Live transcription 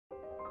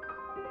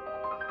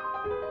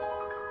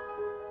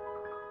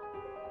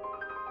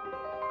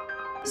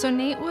So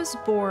Nate was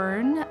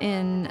born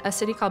in a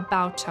city called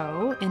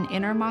Baotou in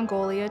Inner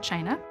Mongolia,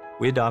 China.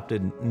 We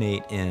adopted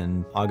Nate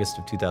in August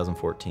of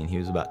 2014. He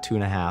was about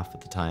 2.5 at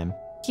the time.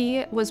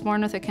 He was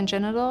born with a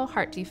congenital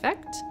heart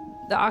defect.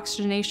 The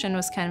oxygenation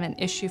was kind of an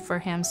issue for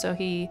him, so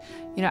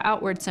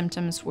outward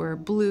symptoms were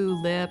blue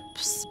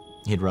lips.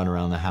 He'd run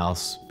around the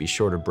house, be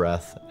short of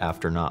breath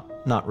after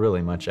not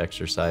really much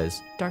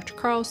exercise. Dr.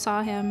 Crow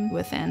saw him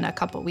within a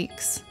couple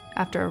weeks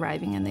after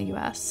arriving in the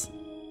US.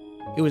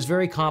 It was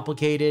very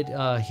complicated.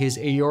 His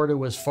aorta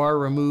was far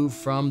removed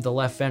from the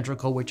left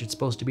ventricle, which it's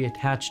supposed to be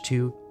attached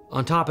to.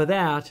 On top of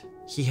that,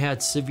 he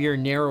had severe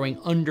narrowing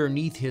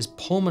underneath his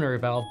pulmonary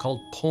valve called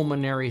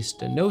pulmonary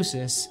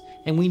stenosis,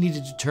 and we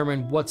needed to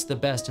determine what's the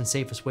best and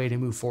safest way to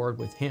move forward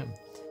with him.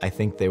 I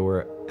think they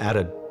were at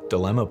a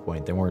dilemma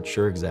point. They weren't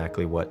sure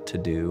exactly what to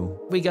do.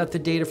 We got the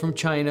data from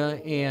China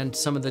and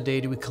some of the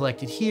data we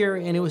collected here,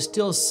 and it was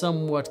still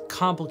somewhat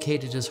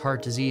complicated as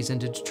heart disease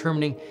into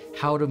determining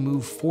how to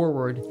move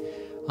forward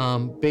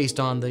based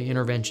on the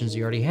interventions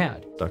he already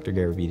had. Dr.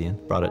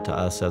 Garavedian brought it to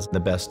us as the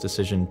best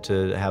decision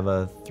to have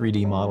a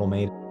 3D model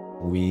made.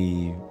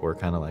 We were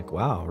kind of like,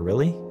 wow,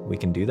 really? We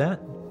can do that?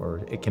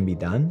 Or it can be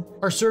done?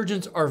 Our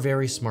surgeons are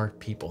very smart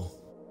people,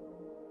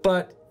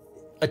 but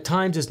at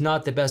times it's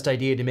not the best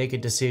idea to make a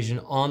decision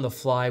on the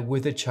fly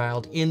with a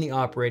child in the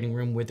operating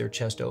room with their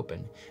chest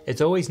open. It's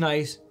always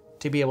nice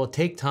to be able to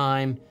take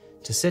time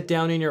to sit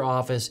down in your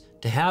office,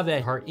 to have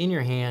that heart in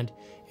your hand,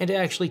 and to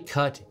actually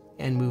cut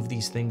and move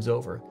these things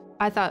over.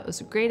 I thought it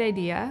was a great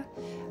idea.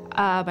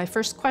 My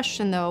first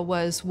question, though,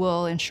 was,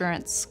 will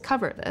insurance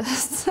cover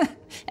this?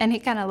 And he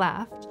kind of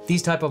laughed.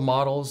 These type of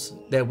models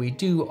that we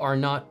do are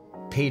not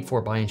paid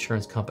for by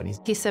insurance companies.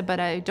 He said,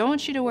 but I don't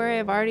want you to worry.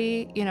 I've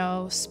already,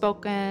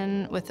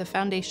 spoken with the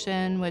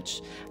foundation,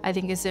 which I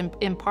think is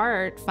in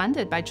part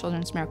funded by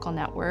Children's Miracle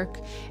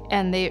Network,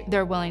 and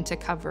they're willing to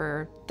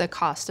cover the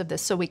cost of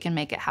this so we can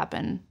make it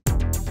happen.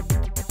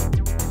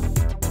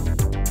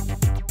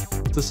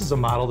 This is a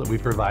model that we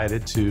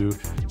provided to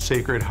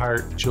Sacred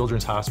Heart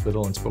Children's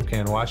Hospital in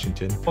Spokane,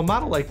 Washington. A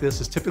model like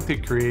this is typically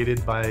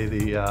created by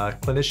the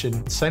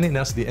clinician sending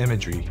us the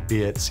imagery,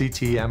 be it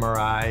CT,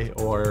 MRI,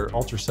 or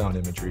ultrasound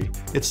imagery.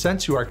 It's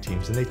sent to our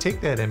teams, and they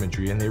take that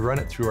imagery and they run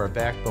it through our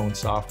backbone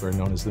software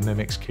known as the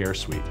Mimics Care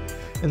Suite.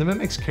 And the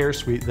Mimics Care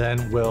Suite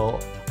then will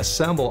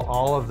assemble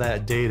all of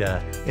that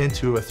data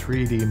into a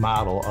 3D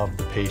model of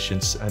the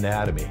patient's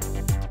anatomy.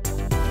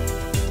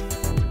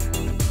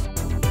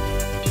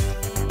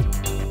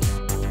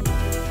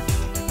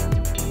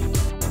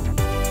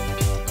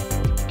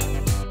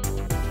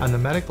 On the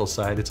medical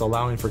side, it's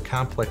allowing for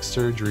complex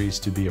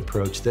surgeries to be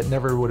approached that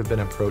never would have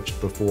been approached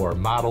before.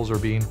 Models are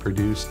being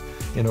produced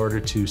in order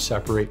to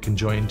separate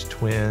conjoined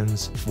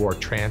twins for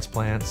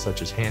transplants,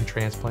 such as hand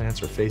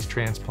transplants or face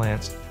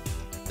transplants.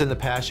 In the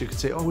past, you could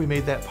say, oh, we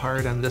made that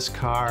part on this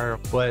car,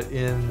 but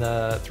in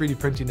 3D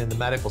printing in the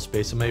medical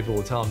space, I'm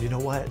able to tell them, you know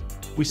what?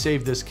 We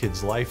saved this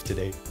kid's life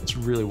today. It's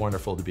really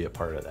wonderful to be a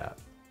part of that.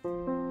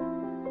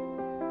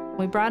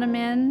 We brought him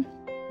in,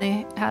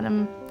 they had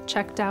him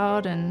checked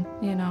out and,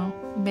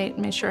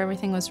 made sure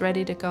everything was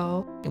ready to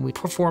go. And we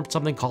performed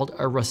something called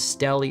a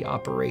Rastelli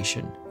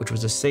operation, which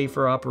was a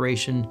safer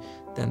operation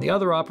than the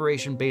other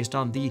operation based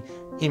on the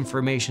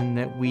information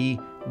that we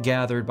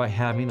gathered by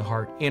having the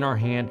heart in our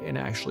hand and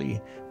actually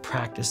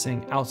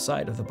practicing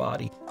outside of the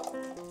body.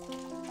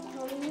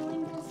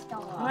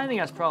 I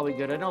think that's probably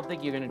good. I don't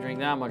think you're gonna drink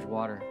that much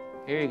water.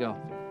 Here you go.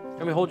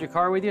 Let me hold your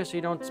car with you so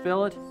you don't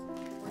spill it.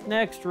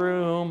 Next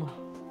room.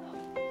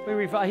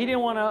 He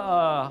didn't want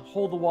to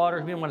hold the water.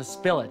 He didn't want to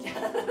spill it.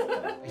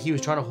 He was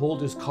trying to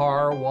hold his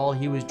car while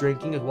he was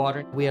drinking his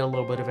water. We had a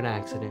little bit of an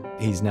accident.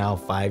 He's now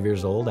 5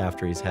 years old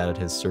after he's had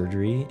his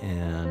surgery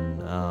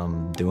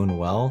and doing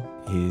well.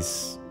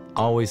 He's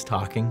always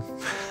talking.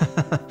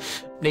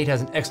 Nate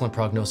has an excellent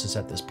prognosis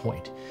at this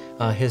point.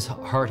 His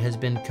heart has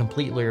been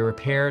completely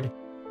repaired,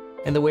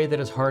 and the way that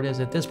his heart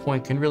is at this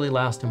point can really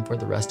last him for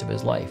the rest of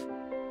his life.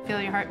 Feel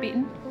your heart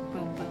beating?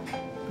 Boom, boom.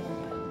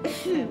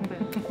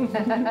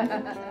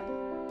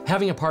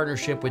 Having a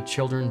partnership with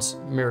Children's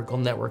Miracle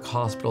Network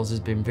hospitals has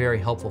been very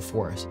helpful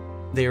for us.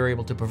 They are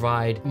able to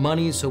provide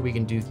money so we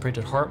can do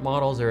printed heart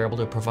models. They're able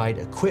to provide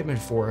equipment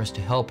for us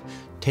to help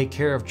take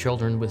care of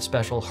children with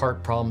special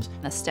heart problems.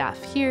 The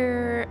staff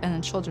here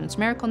and the Children's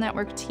Miracle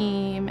Network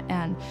team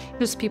and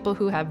just people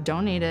who have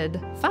donated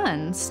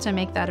funds to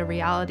make that a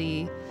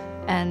reality.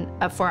 And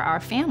for our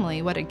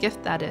family, what a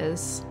gift that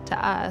is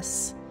to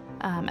us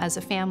as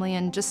a family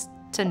and just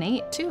to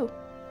Nate too.